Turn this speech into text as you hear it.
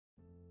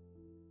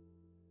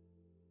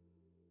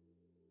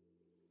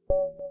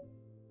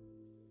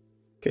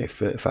Okay,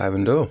 35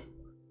 and 0.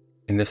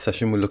 In this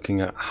session we're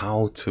looking at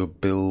how to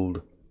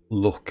build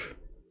luck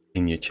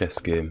in your chess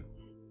game.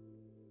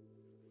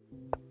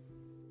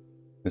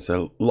 There's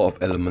a lot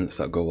of elements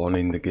that go on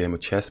in the game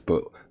of chess,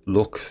 but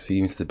luck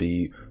seems to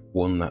be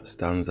one that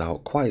stands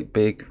out quite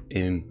big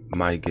in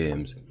my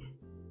games.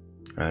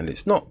 And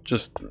it's not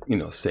just,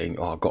 saying,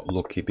 oh, I got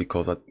lucky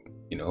because I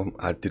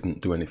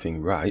didn't do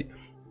anything right.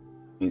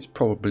 It's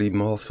probably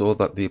more so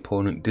that the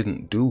opponent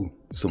didn't do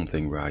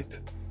something right.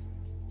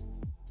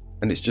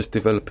 And it's just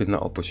developing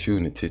that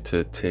opportunity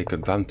to take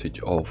advantage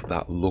of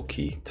that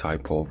lucky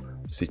type of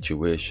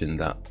situation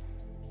that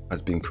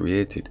has been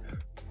created.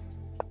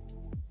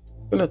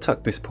 I'm going to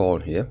attack this pawn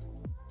here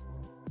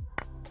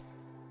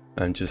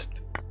and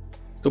just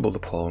double the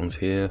pawns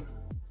here.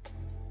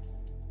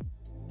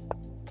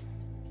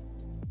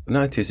 The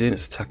knight is in,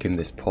 it's attacking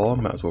this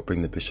pawn, might as well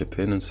bring the bishop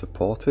in and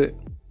support it.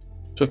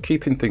 So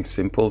keeping things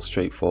simple,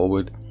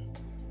 straightforward.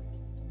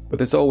 But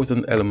there's always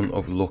an element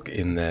of luck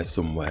in there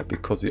somewhere,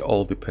 because it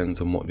all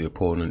depends on what the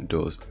opponent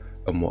does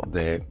and what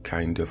they're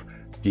kind of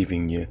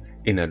giving you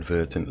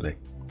inadvertently.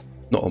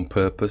 Not on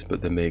purpose,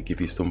 but they may give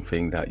you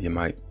something that you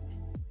might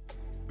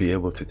be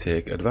able to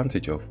take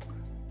advantage of.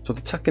 So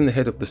attacking the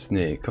head of the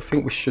snake, I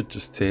think we should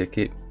just take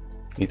it.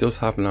 He does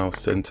have now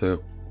center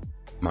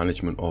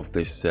management of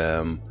this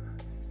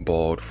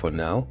board for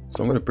now.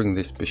 So I'm going to bring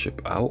this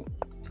bishop out,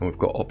 and we've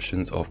got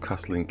options of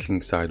castling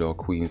kingside or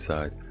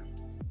queenside.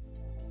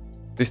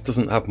 This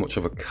doesn't have much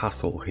of a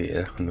castle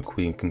here, and the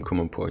queen can come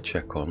and put a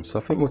check on, so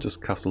I think we'll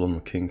just castle on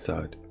the king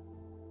side.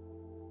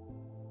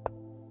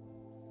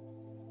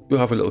 We'll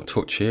have a little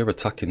touch here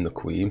attacking the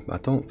queen. I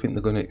don't think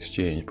they're going to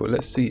exchange, but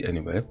let's see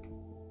anyway.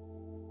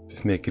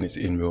 It's making its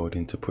inroad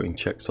into putting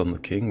checks on the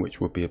king, which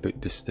would be a bit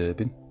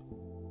disturbing.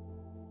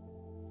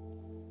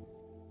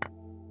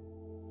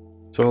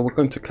 So we're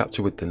going to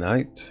capture with the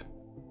knight.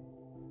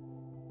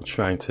 We're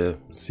trying to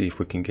see if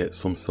we can get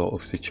some sort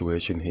of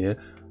situation here.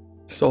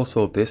 It's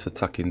also this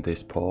attacking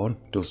this pawn,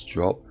 does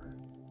drop.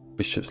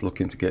 Bishop's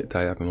looking to get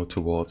diagonal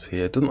towards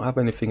here. Doesn't have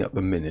anything at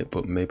the minute,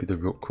 but maybe the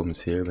rook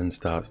comes here and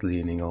starts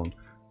leaning on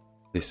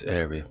this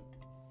area.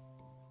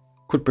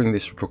 Could bring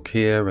this rook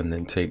here and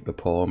then take the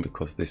pawn,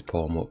 because this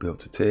pawn won't be able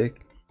to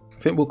take. I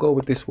think we'll go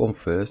with this one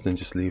first and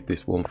just leave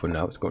this one for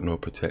now. It's got no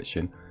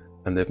protection,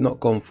 and they've not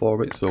gone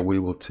for it, so we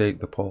will take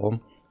the pawn.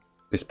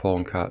 This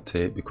pawn can't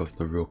take because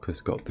the rook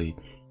has got the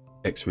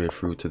x-ray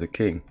through to the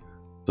king.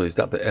 So is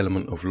that the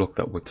element of luck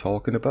that we're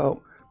talking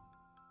about?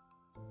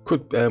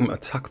 Could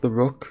attack the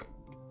rook.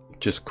 It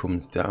just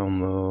comes down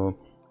though,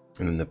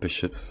 and then the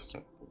bishop's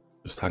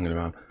just hanging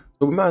around.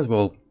 So we might as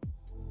well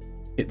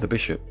hit the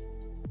bishop.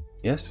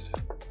 Yes.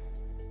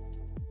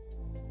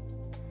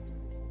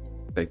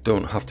 They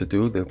don't have to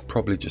do. They'll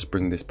probably just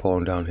bring this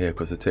pawn down here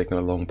because they're taking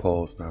a long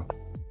pause now.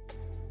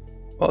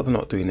 Well, they're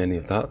not doing any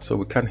of that, so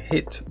we can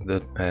hit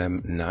the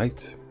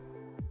knight.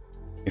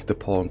 If the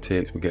pawn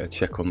takes, we get a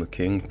check on the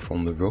king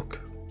from the rook.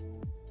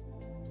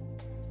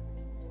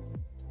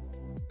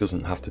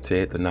 Doesn't have to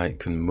take, the knight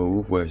can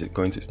move. Where is it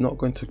going to? It's not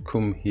going to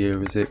come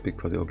here, is it?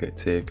 Because it'll get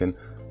taken.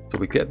 So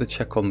we get the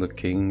check on the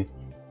king,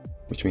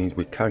 which means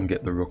we can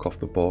get the rook off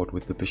the board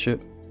with the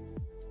bishop.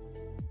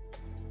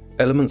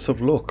 Elements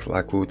of luck,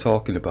 like we were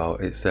talking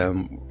about, it's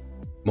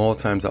more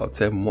times out of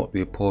 10 what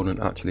the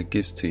opponent actually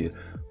gives to you,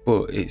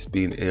 but it's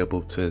being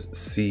able to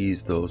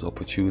seize those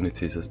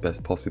opportunities as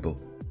best possible.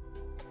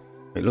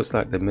 It looks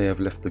like they may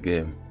have left the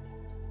game.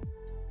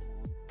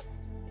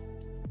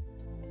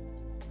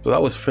 So that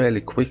was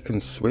fairly quick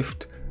and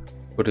swift,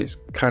 but it's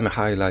kind of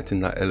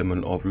highlighting that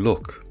element of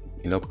luck,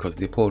 because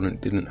the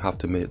opponent didn't have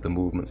to make the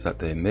movements that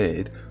they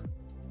made,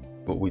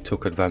 but we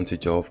took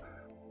advantage of,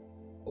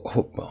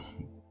 well,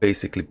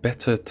 basically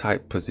better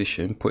type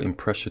position, putting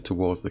pressure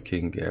towards the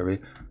king area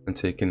and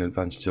taking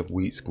advantage of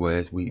weak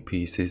squares, weak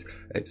pieces,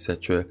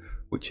 etc.,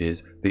 which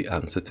is the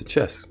answer to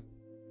chess.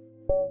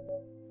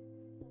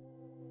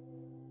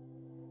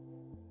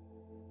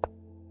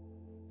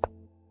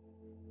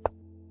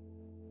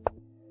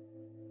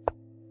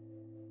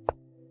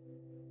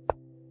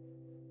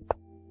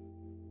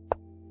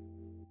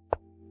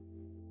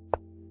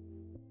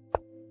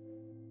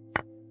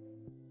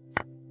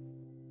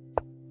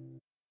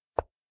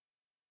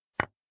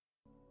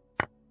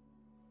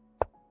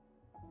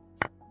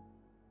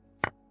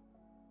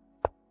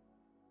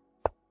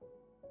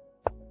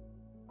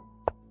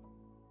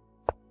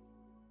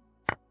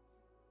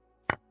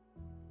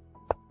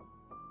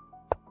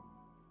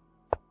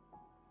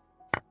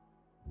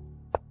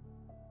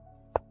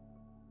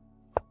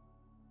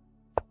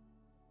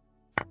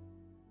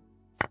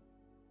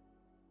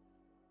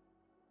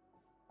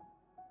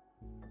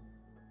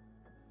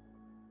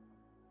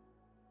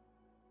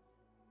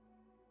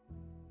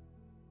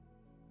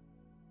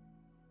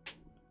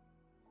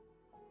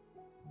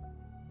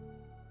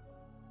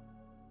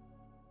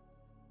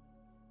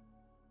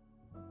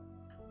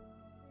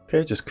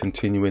 Okay, just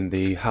continuing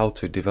the how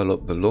to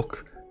develop the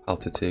luck, how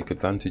to take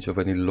advantage of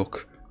any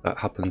luck that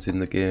happens in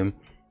the game.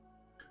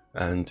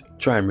 and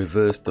try and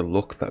reverse the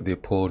luck that the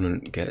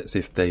opponent gets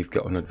if they've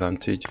got an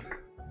advantage,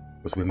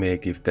 because we may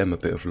give them a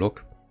bit of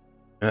luck.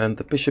 And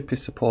the bishop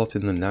is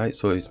supporting the knight,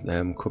 so he's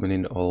coming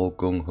in all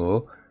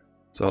gung-ho.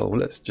 So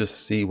let's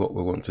just see what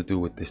we want to do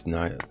with this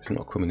knight. He's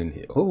not coming in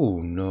here. Oh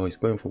no, he's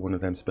going for one of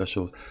them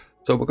specials.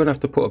 So we're going to have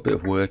to put a bit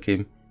of work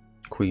in.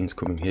 Queen's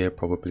coming here,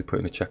 probably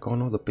putting a check. Oh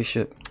no, the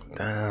bishop.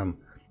 Damn.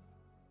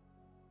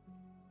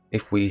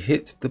 If we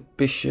hit the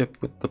bishop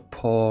with the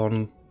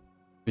pawn,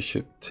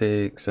 bishop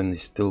takes, and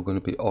he's still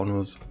going to be on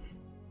us.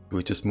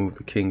 We just move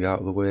the king out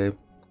of the way.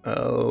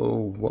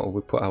 Oh, what have we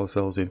put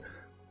ourselves in?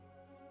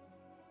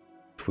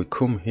 If we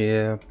come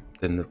here,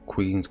 then the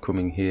queen's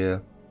coming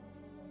here.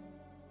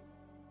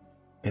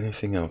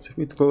 Anything else? If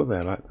we go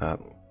there like that,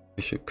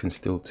 bishop can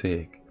still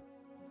take,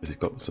 because he's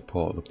got the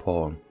support of the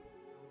pawn,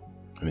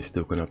 and he's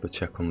still going to have the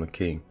check on the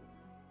king.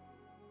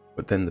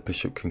 But then the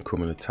bishop can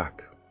come and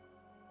attack.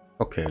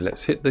 Okay,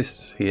 let's hit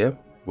this here.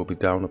 We'll be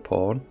down a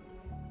pawn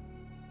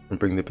and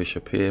bring the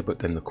bishop here, but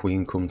then the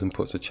queen comes and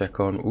puts a check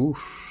on.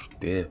 Oof,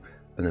 dear.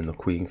 And then the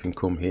queen can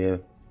come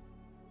here.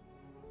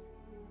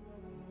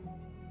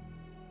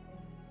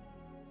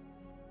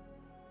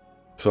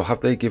 So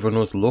have they given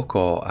us luck,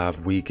 or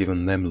have we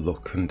given them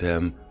luck and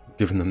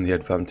given them the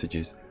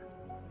advantages?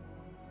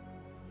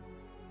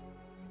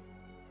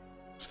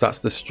 So that's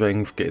the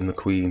strength, getting the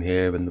queen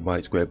here and the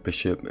white square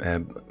bishop,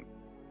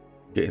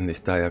 getting this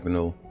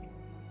diagonal.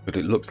 But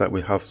it looks like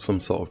we have some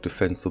sort of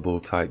defensible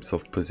types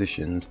of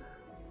positions.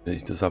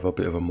 It does have a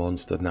bit of a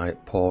monster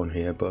knight pawn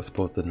here, but I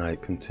suppose the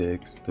knight can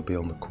take to be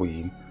on the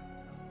queen.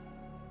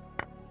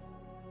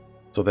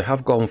 So they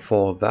have gone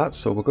for that,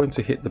 so we're going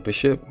to hit the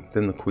bishop,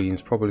 then the queen's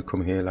probably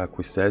come here like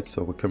we said,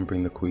 so we can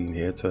bring the queen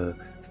here to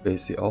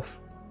face it off.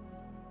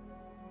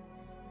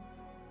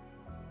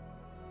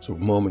 So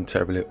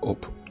momentarily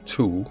up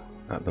 2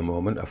 at the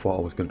moment. I thought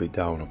I was going to be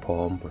down a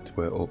pawn, but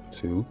we're up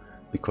 2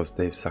 because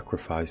they've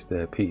sacrificed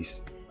their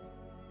piece.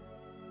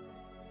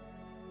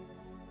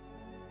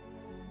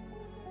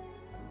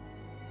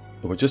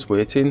 So we're just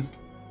waiting.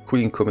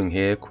 Queen coming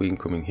here, queen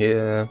coming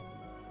here.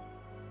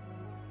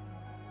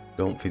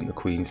 Don't think the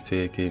queen's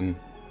taking.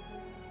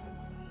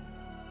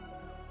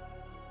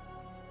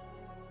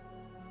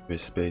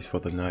 There's space for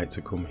the knight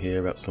to come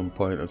here at some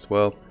point as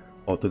well.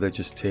 Or do they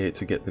just take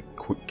to get the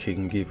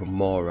king even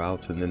more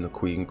out, and then the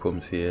queen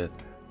comes here,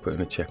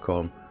 putting a check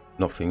on.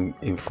 Nothing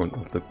in front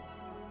of the...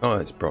 Oh,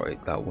 it's brought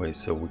it that way,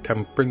 so we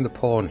can bring the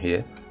pawn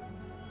here.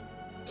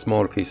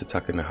 Smaller piece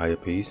attacking the higher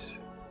piece.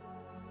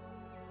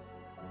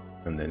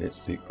 And then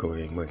it's it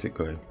going, where's it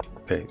going?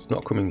 Okay, it's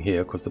not coming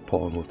here because the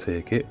pawn will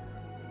take it.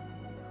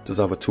 Does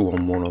have a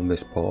 2-on-1 on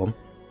this pawn.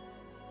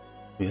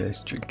 Yeah,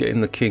 it's getting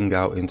the king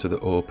out into the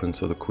open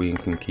so the queen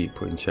can keep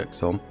putting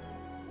checks on.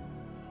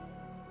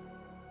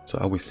 So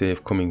are we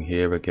safe coming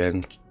here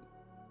again?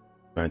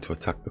 Trying to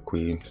attack the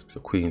queen. So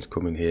queen's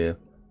coming here.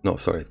 No,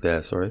 sorry,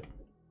 there, sorry.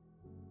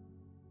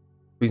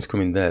 Queen's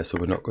coming there, so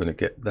we're not going to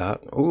get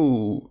that.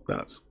 Oh,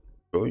 that's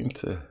going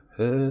to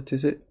hurt,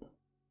 is it?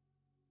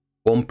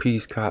 One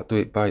piece can't do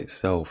it by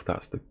itself.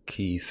 That's the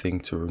key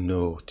thing to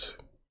note.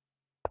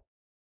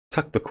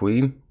 Attack the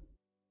queen.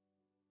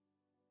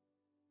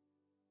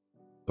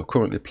 So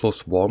currently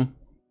 +1,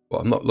 but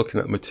I'm not looking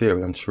at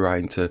material. I'm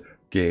trying to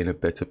gain a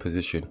better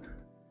position.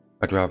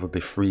 I'd rather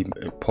be 3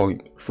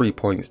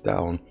 points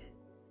down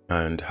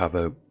and have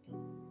a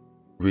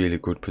really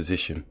good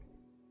position.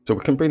 So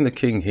we can bring the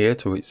king here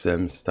to its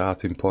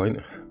starting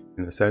point,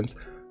 in a sense.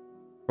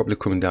 Probably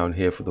coming down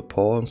here for the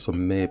pawn, so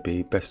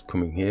maybe best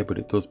coming here, but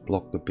it does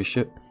block the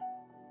bishop.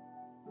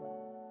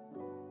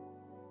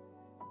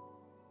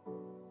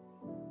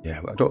 Yeah,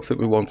 but I don't think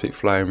we want it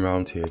flying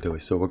around here, do we?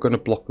 So we're going to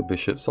block the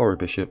bishop. Sorry,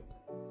 bishop.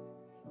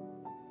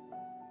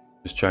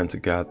 Just trying to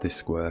guard this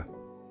square.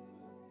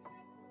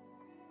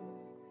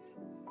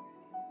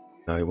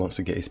 Now he wants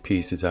to get his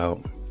pieces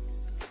out.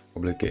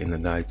 Probably getting the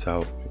knight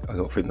out. I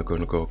don't think they're going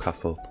to go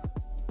castle.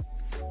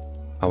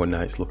 Our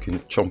knight's looking,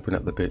 chomping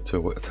at the bit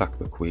to attack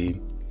the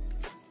queen.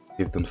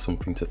 Give them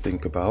something to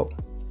think about.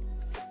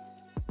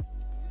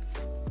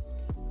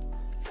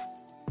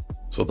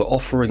 So the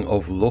offering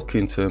of luck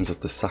in terms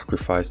of the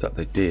sacrifice that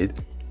they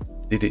did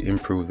it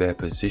improve their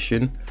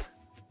position?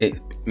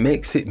 It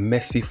makes it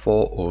messy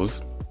for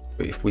us,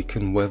 but if we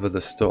can weather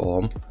the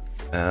storm,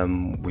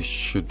 we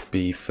should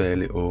be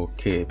fairly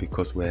okay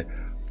because we're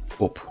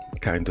up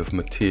kind of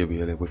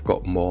materially. We've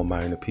got more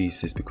minor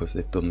pieces because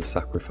they've done the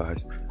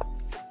sacrifice.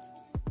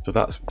 So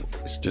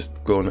it's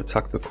just go and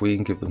attack the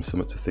queen, give them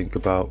something to think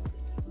about.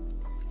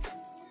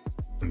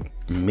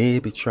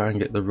 Maybe try and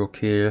get the rook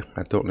here.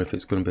 I don't know if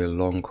it's going to be a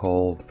long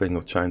haul thing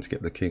of trying to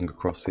get the king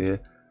across here.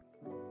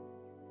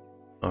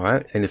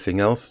 Alright,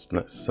 anything else?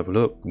 Let's have a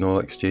look. No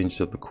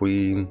exchange of the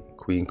queen.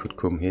 Queen could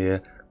come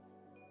here.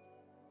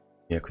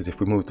 Yeah, because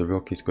if we move the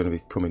rook, he's going to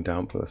be coming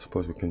down, but I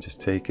suppose we can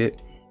just take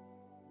it.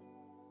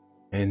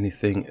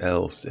 Anything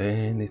else?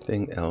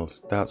 Anything else?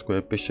 Dark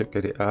square bishop,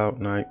 get it out.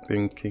 Knight,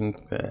 king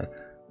there.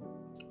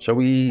 Shall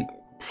we...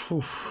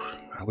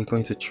 Are we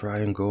going to try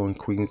and go on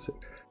queen's...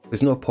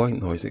 There's no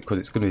point though, is it? Because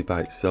it's going to be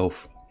by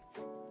itself.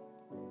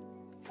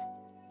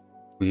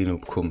 queen will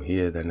come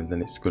here then, and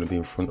then it's going to be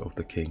in front of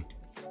the king.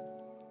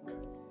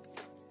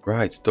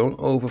 Right, don't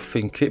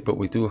overthink it, but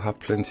we do have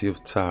plenty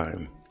of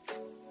time.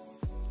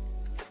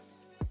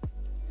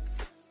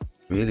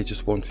 Really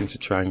just wanting to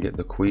try and get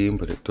the queen,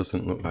 but it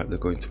doesn't look like they're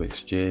going to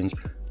exchange.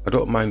 I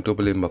don't mind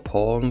doubling my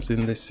pawns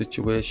in this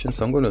situation,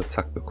 so I'm going to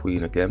attack the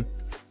queen again.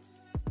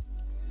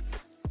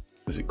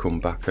 Does it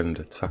come back and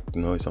attack?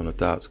 No, it's on a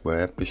dark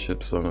square.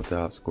 Bishop's on a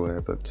dark square,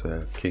 but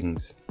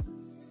king's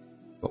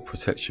got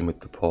protection with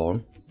the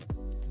pawn.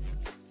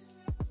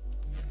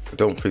 I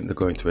don't think they're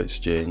going to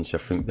exchange. I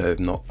think they're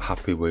not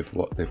happy with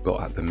what they've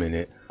got at the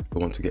minute. They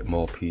want to get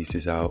more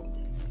pieces out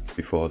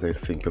before they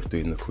think of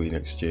doing the queen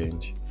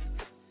exchange.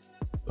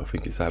 I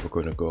think it's either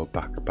going to go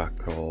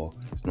back, or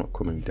it's not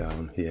coming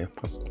down here.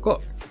 I've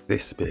got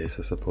this space,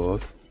 I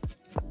suppose.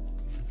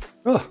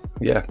 Oh,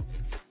 yeah.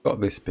 Got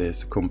this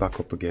space to come back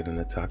up again and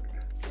attack.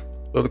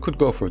 So they could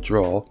go for a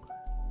draw,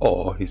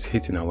 or he's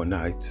hitting our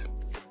knight,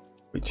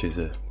 which is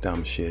a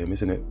damn shame,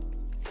 isn't it?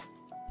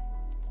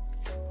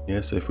 Yeah,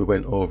 so if we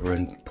went over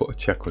and put a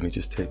check on, he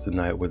just takes the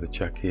knight with a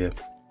check here.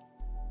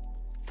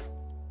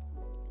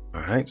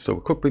 Alright, so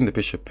we could bring the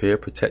bishop here,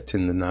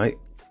 protecting the knight,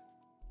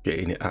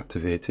 getting it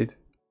activated.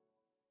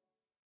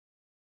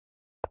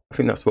 I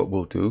think that's what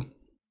we'll do.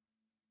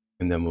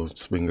 And then we'll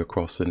swing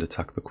across and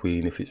attack the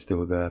queen if it's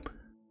still there.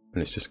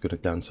 And it's just going to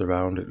dance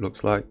around, it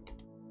looks like.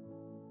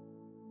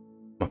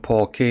 My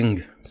poor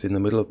king is in the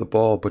middle of the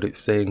board, but it's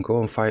saying go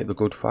and fight the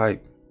good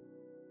fight.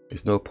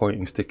 There's no point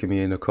in sticking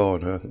me in a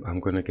corner, I'm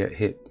going to get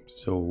hit.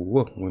 So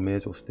we may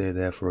as well stay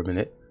there for a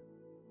minute.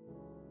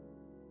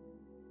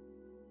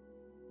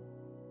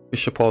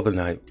 Bishop or the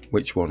knight?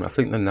 Which one? I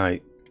think the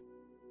knight.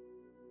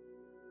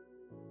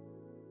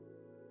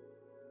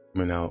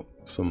 Coming out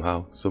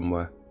somehow,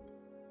 somewhere.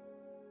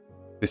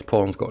 This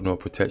pawn's got no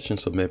protection,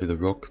 so maybe the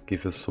rook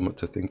gives us something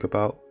to think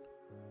about.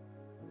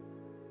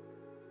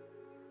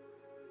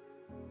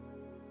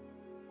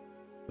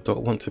 I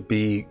don't want to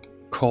be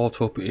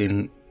caught up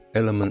in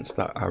elements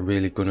that are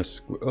really going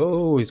to...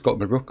 Oh, he's got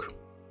my rook.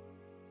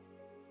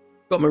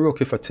 Got my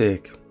rook if I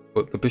take,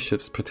 but the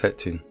bishop's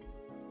protecting.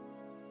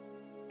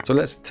 So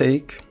let's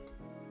take,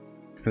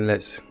 and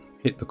let's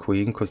hit the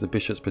queen, because the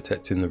bishop's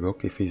protecting the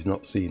rook if he's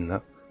not seen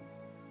that.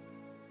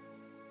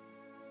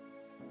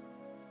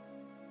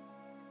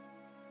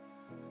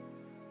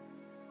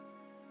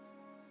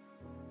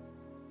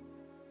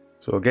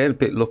 So again, a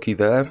bit lucky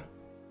there.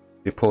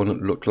 The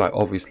opponent looked like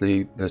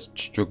obviously they're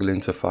struggling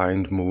to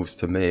find moves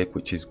to make,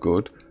 which is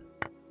good.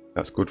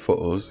 That's good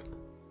for us.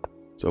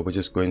 So we're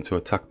just going to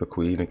attack the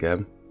queen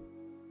again.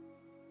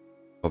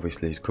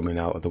 Obviously he's coming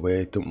out of the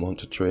way, don't want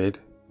to trade.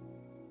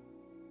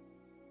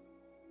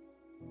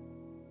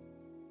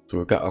 So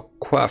we've got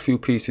quite a few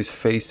pieces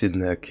facing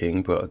their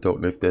king, but I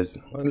don't know if there's...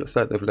 Well, it looks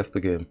like they've left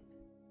the game.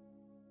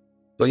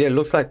 So yeah, it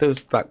looks like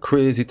there's that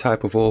crazy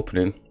type of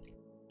opening.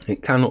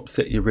 It can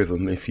upset your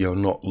rhythm if you're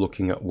not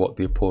looking at what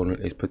the opponent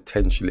is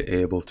potentially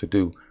able to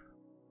do.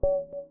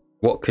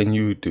 What can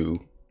you do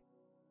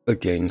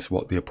against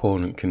what the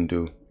opponent can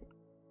do?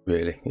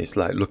 Really, it's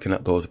like looking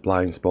at those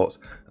blind spots,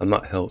 and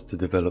that helps to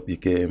develop your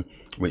game,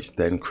 which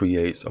then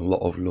creates a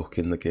lot of luck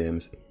in the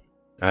games.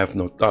 I've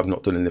not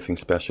done anything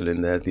special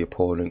in there. The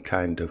opponent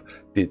kind of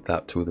did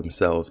that to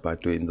themselves by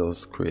doing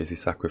those crazy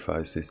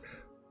sacrifices,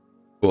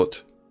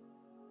 but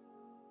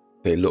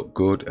they look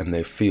good and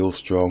they feel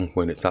strong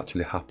when it's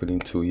actually happening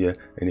to you.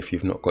 And if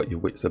you've not got your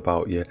wits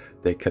about you,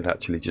 they can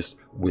actually just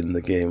win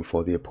the game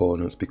for the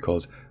opponents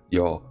because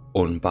you're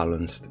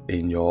unbalanced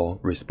in your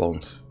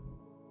response.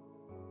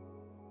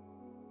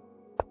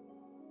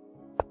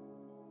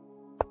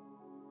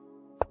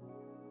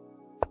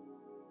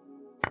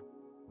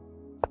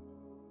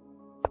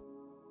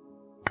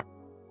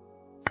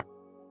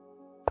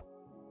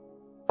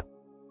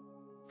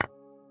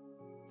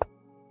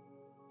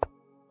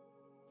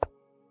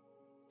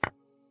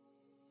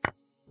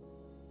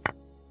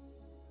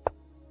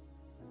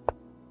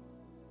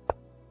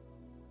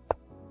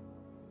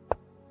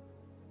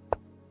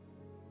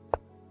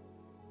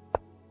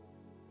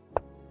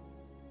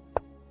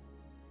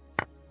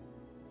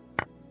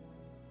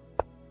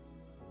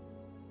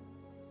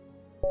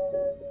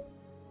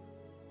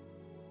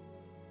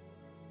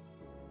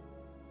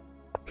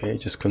 Okay,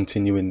 just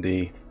continuing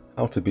the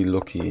how to be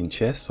lucky in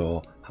chess,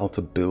 or how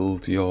to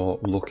build your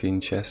luck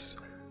in chess.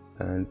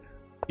 And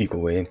either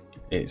way,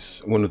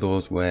 it's one of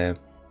those where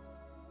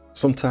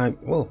sometimes,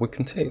 well, we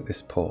can take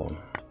this pawn.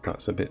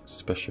 That's a bit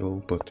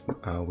special, but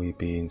are we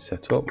being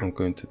set up? I'm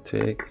going to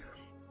take.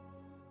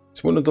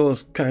 It's one of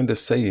those kind of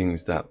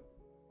sayings that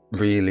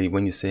really,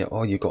 when you say,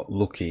 oh, you got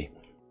lucky,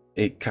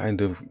 it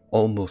kind of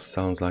almost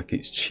sounds like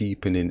it's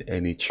cheapening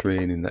any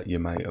training that you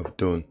might have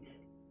done,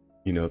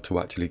 you know, to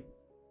actually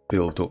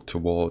build up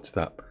towards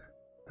that.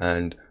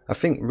 And I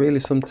think really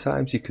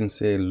sometimes you can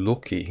say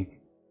lucky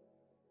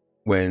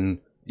when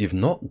you've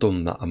not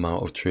done that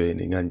amount of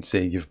training, and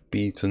say you've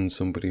beaten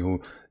somebody who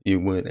you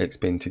weren't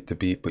expected to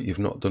beat, but you've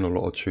not done a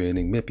lot of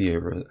training. Maybe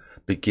you're a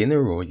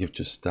beginner, or you've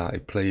just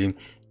started playing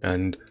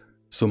and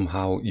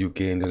somehow you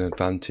gained an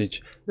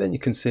advantage. Then you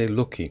can say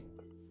lucky.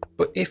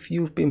 But if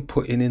you've been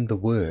putting in the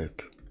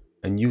work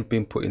and you've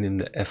been putting in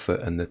the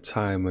effort and the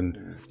time,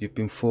 and you've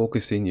been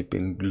focusing, you've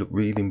been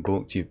reading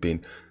books, you've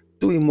been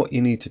doing what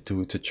you need to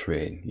do to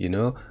train, you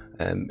know,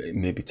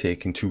 maybe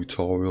taking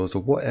tutorials or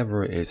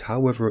whatever it is,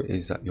 however it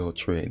is that you're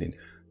training.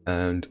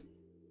 And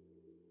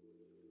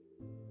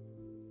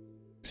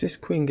is this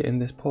queen getting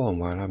this pawn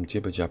while I'm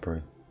jibber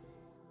jabbering?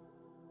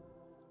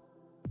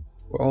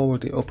 We're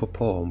already up a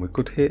pawn. We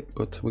could hit,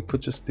 but we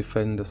could just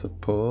defend, I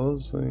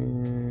suppose.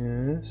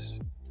 Yes.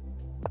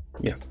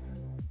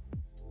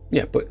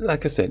 Yeah, but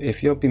like I said,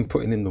 if you've been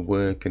putting in the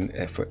work and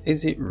effort,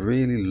 is it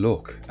really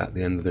luck at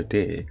the end of the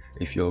day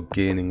if you're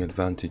gaining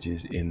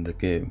advantages in the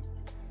game?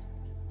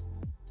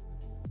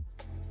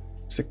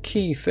 It's a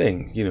key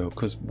thing, you know,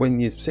 because when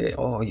you say,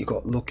 oh, you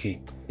got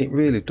lucky, it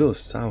really does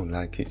sound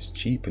like it's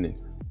cheapening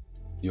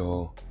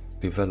your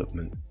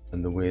development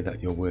and the way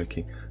that you're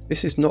working.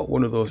 This is not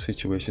one of those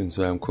situations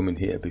where I'm coming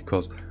here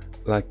because,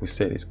 like we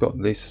said, it's got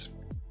this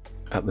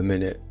at the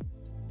minute,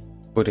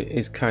 but it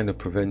is kind of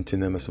preventing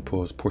them, I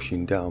suppose,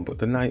 pushing down. But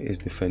the knight is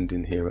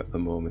defending here at the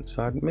moment,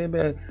 so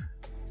maybe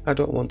I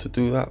don't want to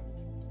do that.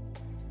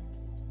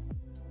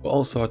 But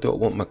also I don't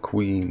want my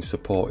queen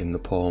supporting the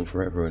pawn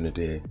forever and a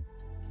day.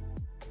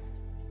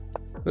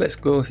 Let's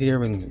go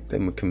here, and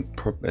then we can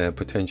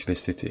potentially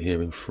sit it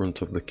here in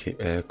front of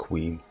the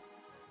queen.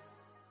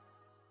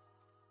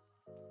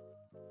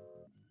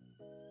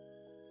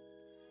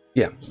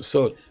 Yeah,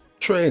 so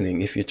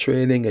training, if you're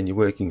training and you're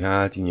working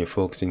hard and you're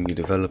focusing, you're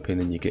developing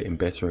and you're getting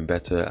better and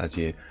better as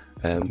you're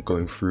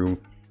going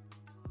through,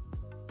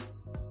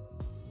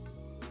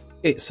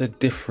 it's a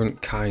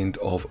different kind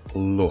of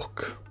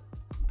look.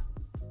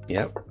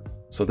 Yep,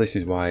 so this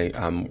is why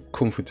I'm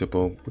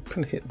comfortable. We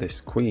can hit this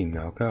queen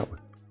now, can't we?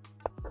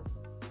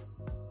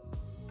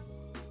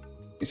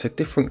 It's a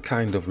different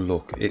kind of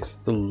look. It's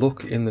the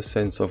look in the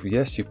sense of,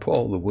 yes, you put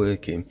all the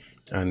work in,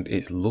 and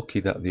it's lucky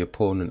that the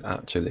opponent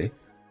actually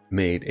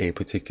made a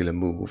particular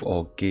move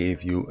or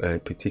gave you a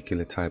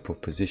particular type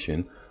of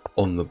position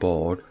on the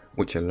board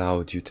which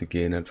allowed you to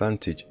gain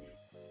advantage.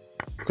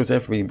 Because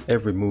every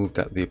move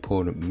that the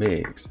opponent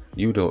makes,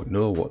 you don't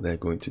know what they're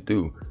going to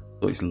do.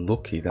 So it's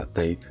lucky that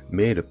they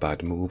made a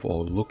bad move,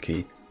 or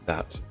lucky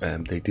that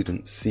they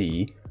didn't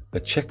see a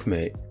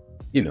checkmate,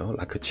 you know,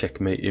 like a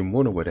checkmate in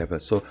one or whatever.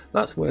 So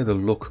that's where the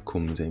luck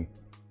comes in.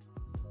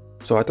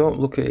 So I don't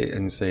look at it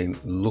and saying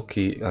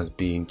lucky as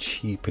being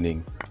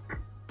cheapening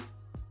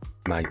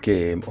my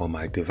game or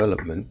my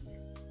development.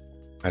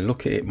 I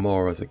look at it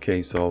more as a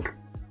case of,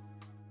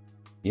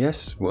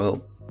 yes,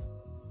 well,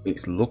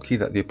 it's lucky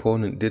that the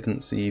opponent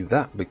didn't see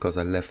that because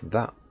I left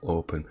that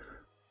open.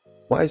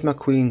 Why is my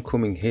queen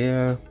coming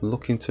here,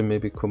 looking to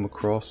maybe come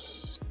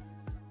across?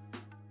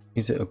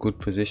 Is it a good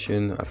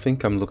position? I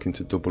think I'm looking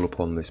to double up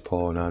on this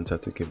pawn, aren't I,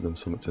 to give them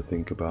something to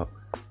think about.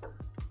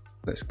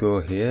 Let's go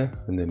here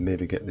and then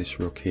maybe get this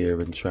rook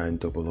here and try and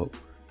double up.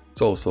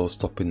 It's also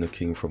stopping the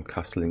king from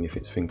castling if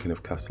it's thinking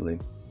of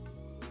castling.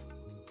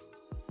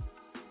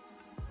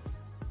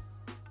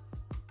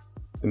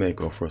 They may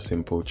go for a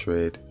simple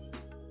trade.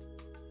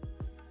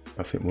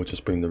 I think we'll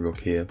just bring the rook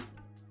here.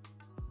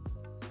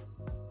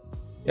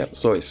 Yep,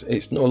 so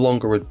it's no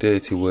longer a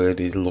dirty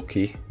word, is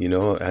lucky, you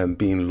know, and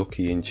being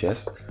lucky in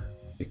chess,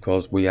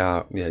 because we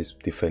are, yes,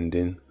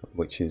 defending,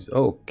 which is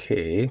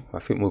okay. I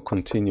think we'll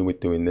continue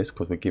with doing this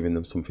because we're giving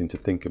them something to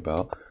think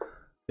about.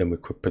 Then we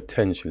could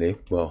potentially,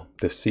 well,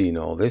 they've seen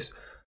all this,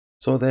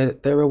 so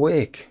they're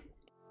awake.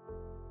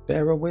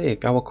 They're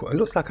awake. It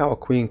looks like our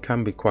queen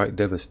can be quite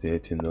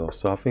devastating though,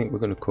 so I think we're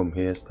going to come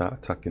here, start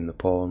attacking the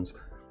pawns.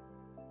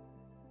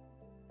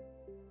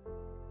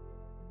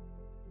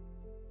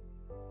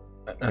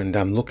 And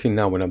I'm looking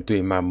now when I'm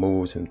doing my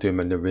moves and doing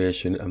my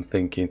narration, I'm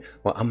thinking,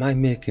 well, am I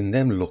making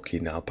them lucky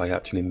now by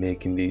actually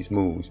making these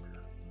moves?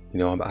 You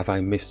know, have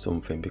I missed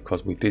something?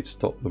 Because we did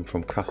stop them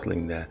from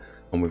castling there,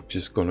 and we've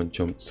just gone and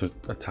jumped to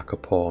attack a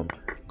pawn,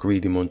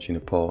 greedy munching a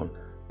pawn.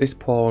 This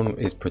pawn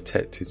is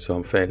protected, so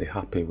I'm fairly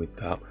happy with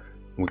that.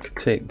 We can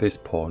take this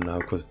pawn now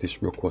because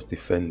this rook was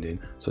defending,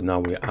 so now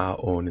we are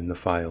owning the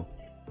file.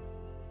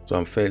 So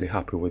I'm fairly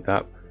happy with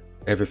that.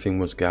 Everything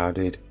was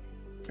guarded,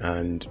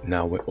 and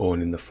now we're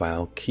owning the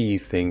file. Key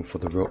thing for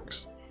the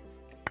rooks,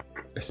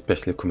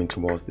 especially coming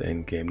towards the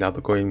end game. Now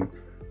they're going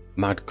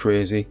mad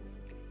crazy.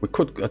 We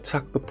could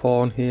attack the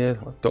pawn here.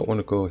 I don't want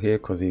to go here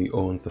because he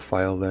owns the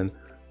file then.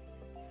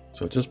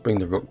 So just bring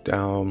the rook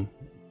down.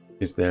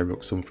 Is their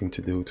rook something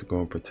to do to go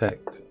and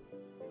protect?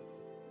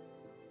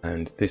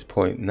 And at this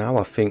point now,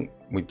 I think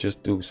we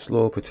just do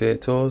slow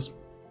potatoes.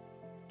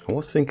 I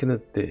was thinking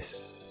of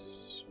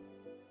this.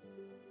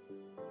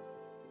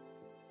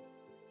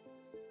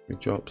 He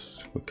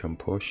drops, we can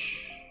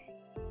push.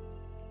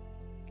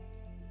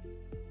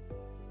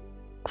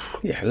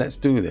 Yeah, let's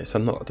do this. I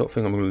don't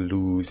think I'm going to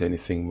lose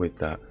anything with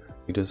that.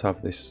 He does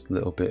have this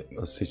little bit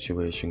of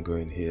situation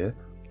going here.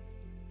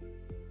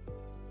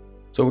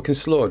 So we can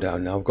slow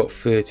down now. I've got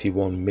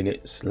 31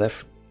 minutes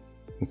left,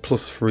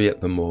 +3 at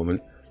the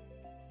moment.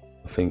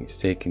 I think it's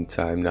taking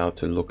time now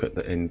to look at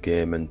the end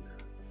game and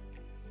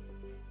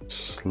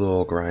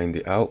slow grind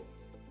it out.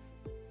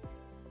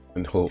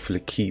 and hopefully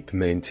keep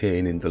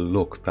maintaining the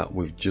look that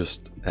we've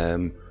just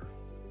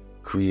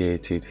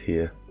created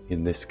here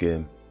in this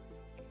game.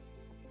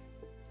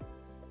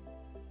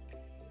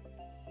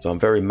 So I'm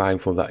very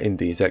mindful that in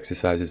these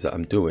exercises that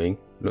I'm doing,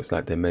 looks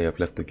like they may have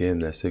left the game,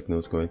 their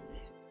signal's going.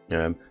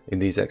 In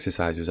these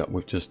exercises that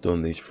we've just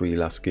done, these 3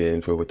 last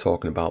games where we're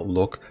talking about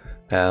luck,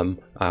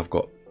 I've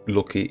got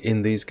lucky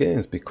in these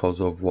games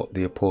because of what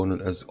the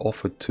opponent has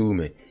offered to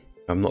me.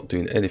 I'm not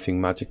doing anything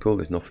magical,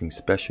 there's nothing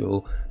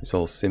special, it's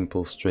all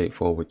simple,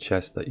 straightforward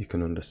chess that you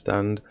can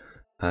understand,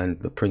 and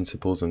the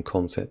principles and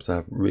concepts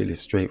are really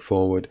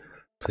straightforward.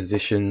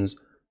 Positions,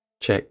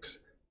 checks,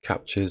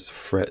 captures,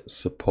 threats,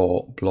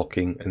 support,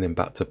 blocking, and then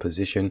back to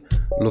position,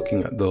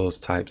 looking at those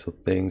types of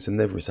things, and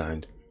they've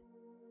resigned.